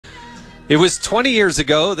It was 20 years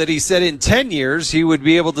ago that he said in 10 years he would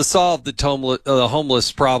be able to solve the homeless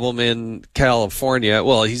problem in California.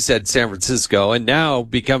 Well, he said San Francisco, and now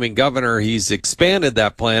becoming governor, he's expanded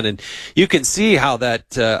that plan. And you can see how that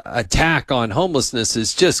attack on homelessness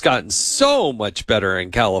has just gotten so much better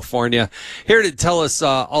in California. Here to tell us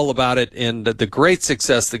all about it and the great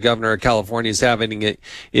success the governor of California is having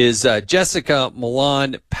is Jessica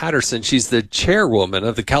Milan Patterson. She's the chairwoman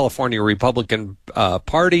of the California Republican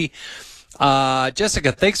Party.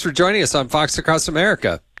 Jessica, thanks for joining us on Fox Across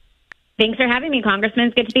America. Thanks for having me, Congressman.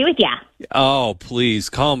 It's good to be with you. Oh, please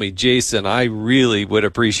call me Jason. I really would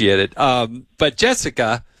appreciate it. But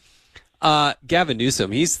Jessica, Gavin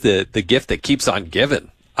Newsom, he's the gift that keeps on giving.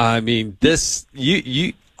 I mean, this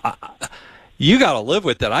you got to live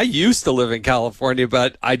with it. I used to live in California,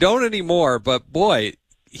 but I don't anymore. But boy,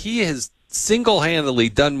 he has single-handedly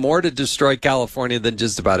done more to destroy California than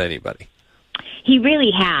just about anybody. He really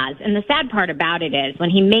has. And the sad part about it is when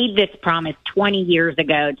he made this promise 20 years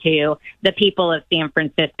ago to the people of San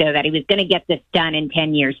Francisco that he was going to get this done in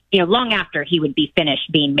 10 years, long after he would be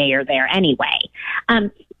finished being mayor there anyway. No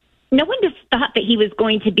one just thought that he was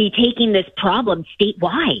going to be taking this problem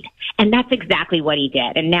statewide. And that's exactly what he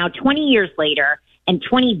did. And now 20 years later, and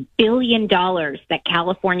 $20 billion that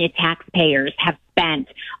California taxpayers have spent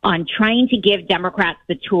on trying to give Democrats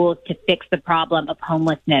the tools to fix the problem of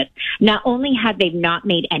homelessness. Not only have they not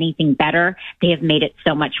made anything better, they have made it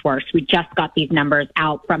so much worse. We just got these numbers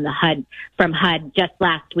out from HUD just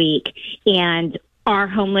last week, and our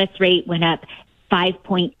homeless rate went up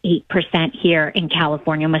 5.8% here in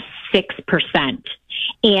California, almost 6%.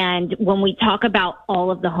 And when we talk about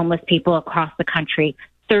all of the homeless people across the country,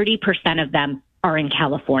 30% of them are in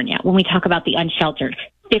California. When we talk about the unsheltered,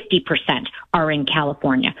 50% are in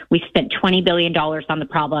California. We spent $20 billion on the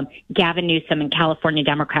problem. Gavin Newsom and California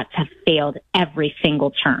Democrats have failed every single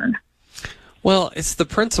turn. Well, it's the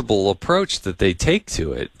principal approach that they take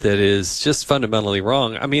to it that is just fundamentally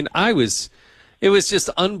wrong. I mean, it was just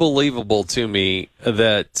unbelievable to me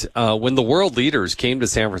that when the world leaders came to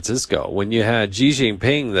San Francisco, when you had Xi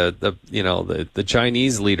Jinping, the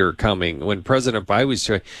Chinese leader coming, when President Bai was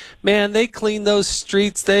showing, man, they cleaned those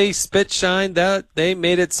streets, they spit shined that, they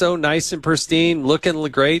made it so nice and pristine, looking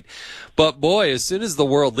great. But boy, as soon as the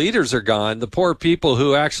world leaders are gone, the poor people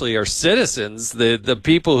who actually are citizens, the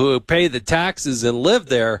people who pay the taxes and live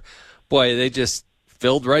there, boy, they just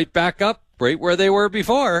filled right back up right where they were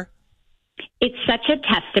before. It's such a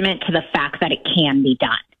testament to the fact that it can be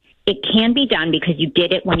done. It can be done because you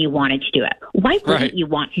did it when you wanted to do it. Why wouldn't you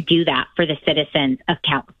want to do that for the citizens of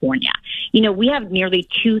California? We have nearly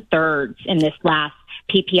 2/3 in this last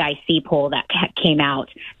PPIC poll that came out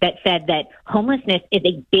that said that homelessness is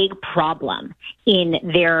a big problem in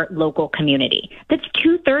their local community. That's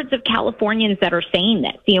 2/3 of Californians that are saying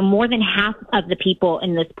this. More than half of the people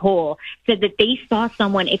in this poll said that they saw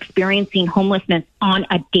someone experiencing homelessness on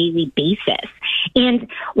a daily basis. And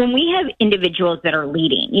when we have individuals that are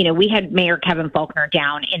leading, we had Mayor Kevin Faulconer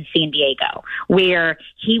down in San Diego, where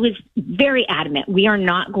he was very adamant, we are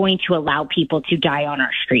not going to allow people to die on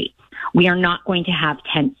our streets. We are not going to have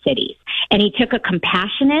tent cities. And he took a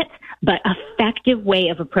compassionate but effective way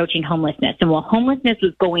of approaching homelessness. And while homelessness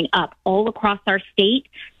was going up all across our state,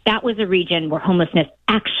 that was a region where homelessness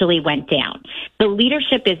actually went down. The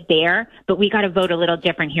leadership is there, but we got to vote a little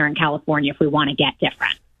different here in California if we want to get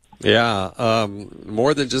different. Yeah,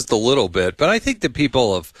 more than just a little bit. But I think the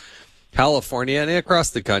people of California and across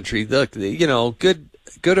the country,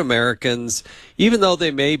 good Americans, even though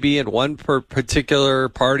they may be in one particular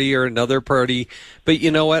party or another party. But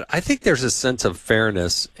you know what? I think there's a sense of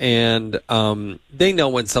fairness, and they know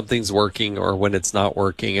when something's working or when it's not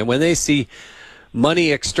working. And when they see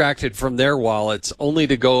money extracted from their wallets only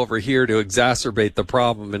to go over here to exacerbate the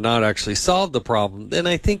problem and not actually solve the problem, then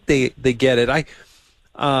I think they get it.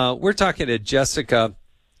 We're talking to Jessica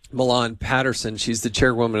Milan Patterson. She's the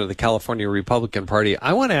chairwoman of the California Republican Party.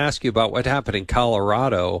 I want to ask you about what happened in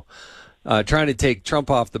Colorado, trying to take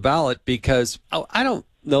Trump off the ballot, because I don't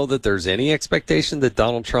know that there's any expectation that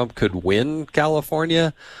Donald Trump could win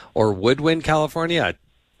California or would win California.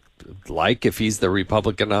 I'd like, if he's the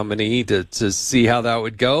Republican nominee, to see how that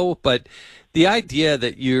would go. But the idea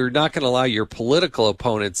that you're not going to allow your political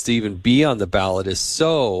opponents to even be on the ballot is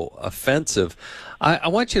so offensive. I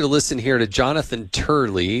want you to listen here to Jonathan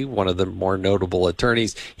Turley, one of the more notable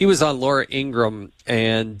attorneys. He was on Laura Ingraham,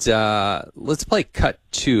 and let's play cut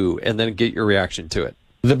 2 and then get your reaction to it.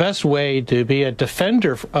 The best way to be a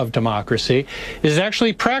defender of democracy is to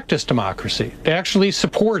actually practice democracy, to actually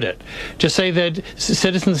support it, to say that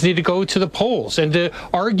citizens need to go to the polls and to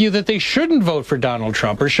argue that they shouldn't vote for Donald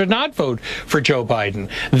Trump or should not vote for Joe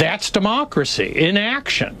Biden. That's democracy in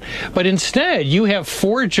action. But instead, you have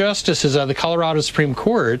 4 justices of the Colorado Supreme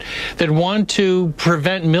Court that want to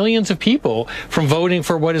prevent millions of people from voting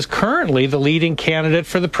for what is currently the leading candidate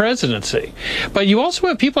for the presidency. But you also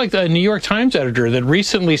have people like the New York Times editor that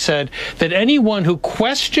recently said that anyone who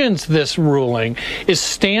questions this ruling is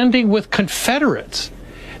standing with Confederates.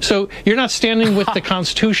 So you're not standing with the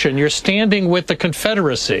Constitution, you're standing with the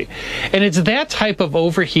Confederacy. And it's that type of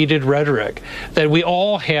overheated rhetoric that we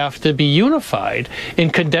all have to be unified in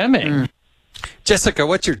condemning. Jessica,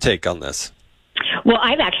 what's your take on this? Well,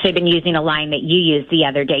 I've actually been using a line that you used the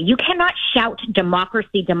other day. You cannot shout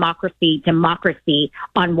democracy, democracy, democracy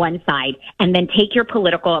on one side and then take your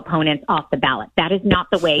political opponents off the ballot. That is not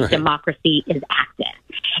the way democracy is acted.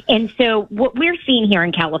 And so what we're seeing here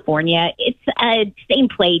in California, it's a same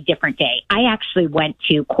play, different day. I actually went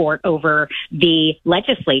to court over the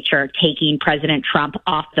legislature taking President Trump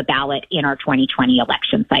off the ballot in our 2020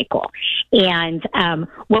 election cycle. And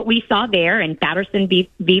what we saw there in Patterson v.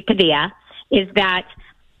 Padilla is that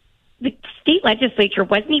the state legislature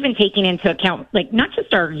wasn't even taking into account, like, not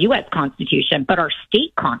just our U.S. Constitution, but our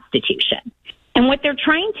state Constitution. And what they're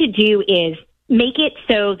trying to do is make it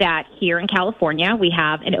so that here in California, we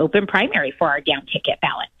have an open primary for our down ticket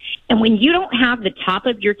ballot. And when you don't have the top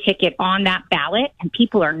of your ticket on that ballot and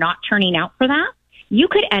people are not turning out for that, you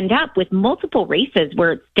could end up with multiple races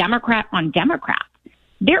where it's Democrat on Democrat.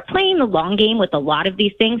 They're playing the long game with a lot of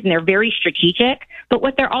these things, and they're very strategic. But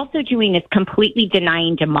what they're also doing is completely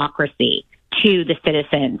denying democracy to the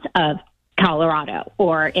citizens of Colorado,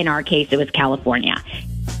 or in our case, it was California.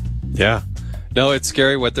 Yeah. No, it's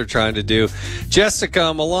scary what they're trying to do.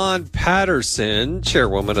 Jessica Milan Patterson,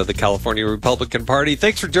 chairwoman of the California Republican Party,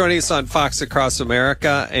 thanks for joining us on Fox Across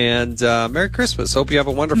America, and Merry Christmas. Hope you have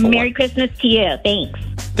a wonderful one. Merry Christmas to you. Thanks.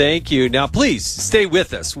 Thank you. Now, please stay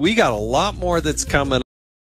with us. We got a lot more that's coming